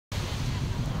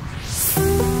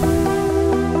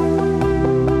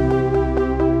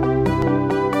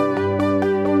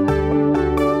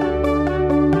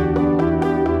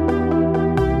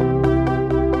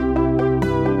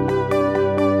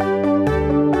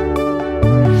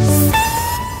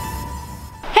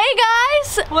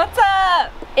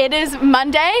It is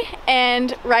Monday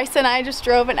and Ryssa and I just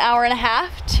drove an hour and a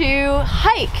half to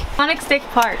hike. Taconic State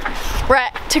Park. We're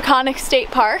at Taconic State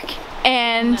Park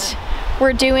and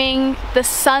we're doing the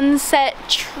Sunset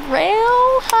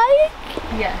Trail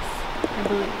hike? Yes, I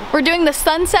believe. We're doing the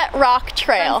Sunset Rock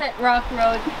Trail. Sunset Rock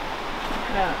Road.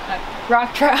 No,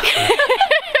 Rock Trail.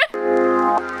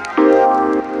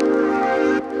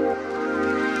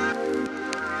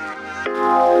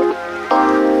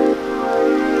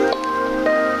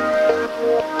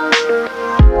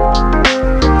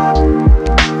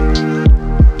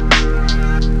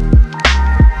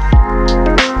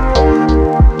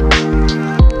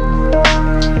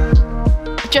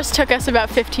 It just took us about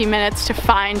 15 minutes to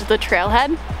find the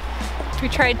trailhead. We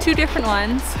tried 2 different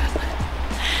ones,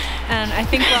 and I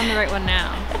think we're on the right one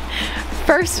now.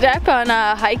 First step on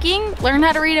hiking, learn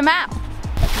how to read a map.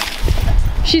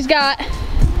 She's got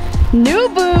new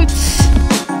boots.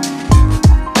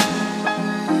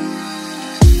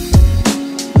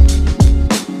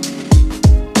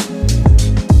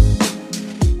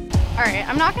 All right,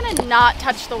 I'm not gonna not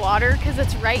touch the water because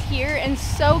it's right here and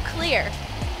so clear.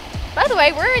 By the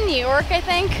way, we're in New York, I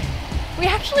think. We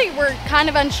actually were kind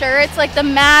of unsure. It's like the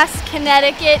Mass,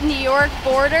 Connecticut, New York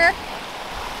border.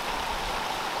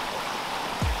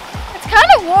 It's kind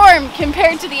of warm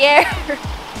compared to the air.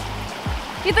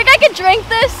 You think I could drink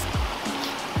this?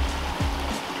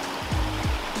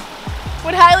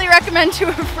 Would highly recommend to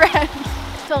a friend.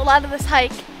 So a lot of this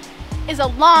hike is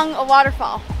along a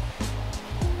waterfall.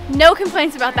 No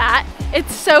complaints about that.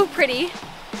 It's so pretty.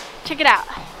 Check it out.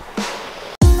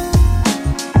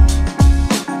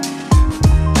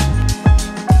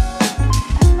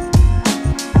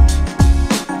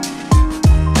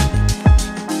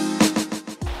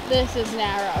 This is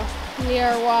narrow. We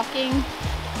are walking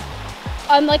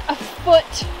on like a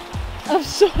foot of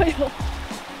soil.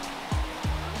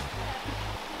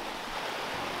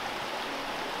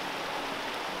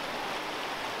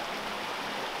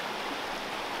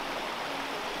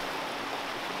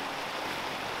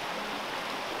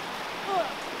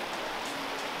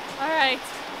 All right,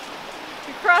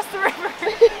 we crossed the river.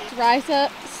 Ryssa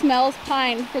smells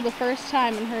pine for the first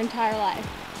time in her entire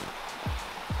life.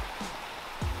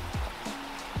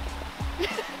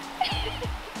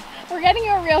 We're getting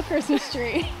you a real Christmas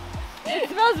tree. It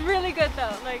smells really good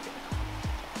though. Like,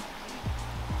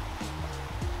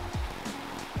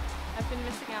 I've been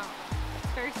missing out.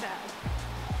 It's very sad.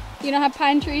 You don't have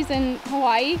pine trees in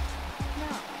Hawaii?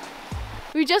 No.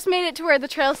 We just made it to where the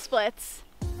trail splits.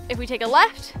 If we take a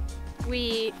left,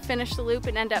 we finish the loop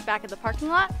and end up back at the parking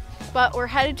lot. But we're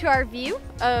headed to our view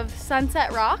of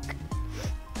Sunset Rock,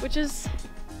 which is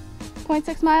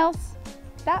 0.6 miles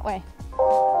that way.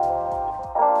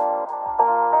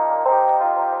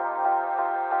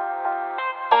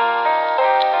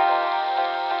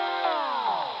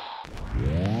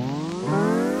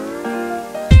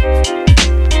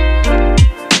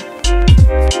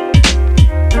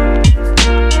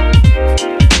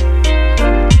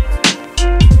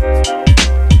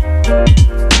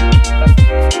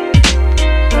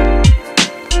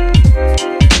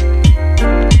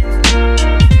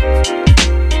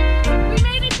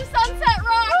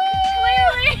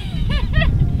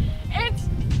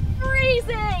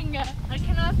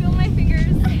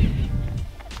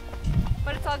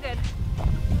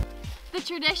 The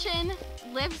tradition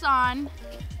lives on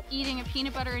eating a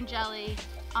peanut butter and jelly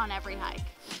on every hike.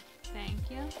 Thank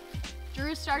you.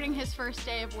 Drew's starting his first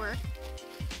day of work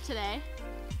today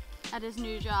at his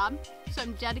new job, so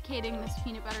I'm dedicating this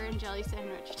peanut butter and jelly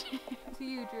sandwich to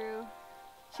you, Drew.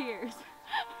 Cheers.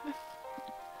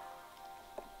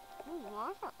 Ooh,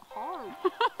 why is that hard?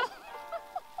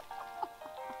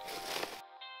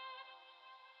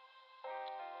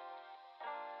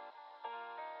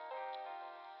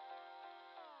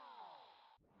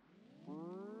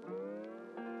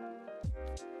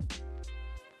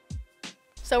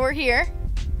 So we're here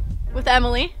with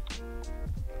Emily.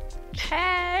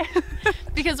 Hey!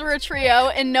 Because we're a trio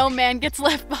and no man gets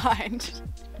left behind.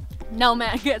 No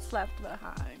man gets left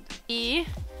behind. We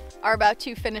are about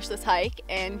to finish this hike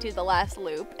and do the last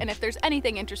loop. And if there's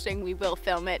anything interesting, we will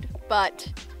film it,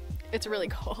 but it's really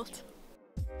cold.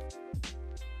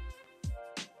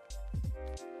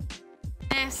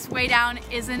 This way down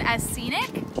isn't as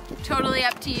scenic. Totally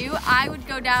up to you. I would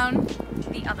go down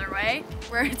the other way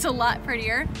where it's a lot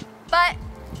prettier, but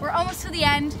we're almost to the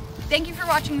end. Thank you for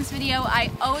watching this video. I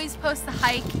always post the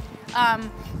hike,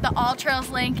 the All Trails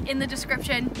link in the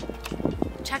description.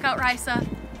 Check out Ryssa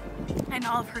and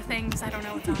all of her things. I don't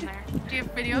know what's on there. Do you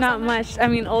have videos? Not much. I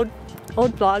mean, old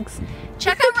vlogs.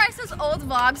 Check out Ryssa's old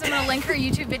vlogs. I'm gonna link her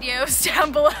YouTube videos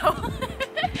down below.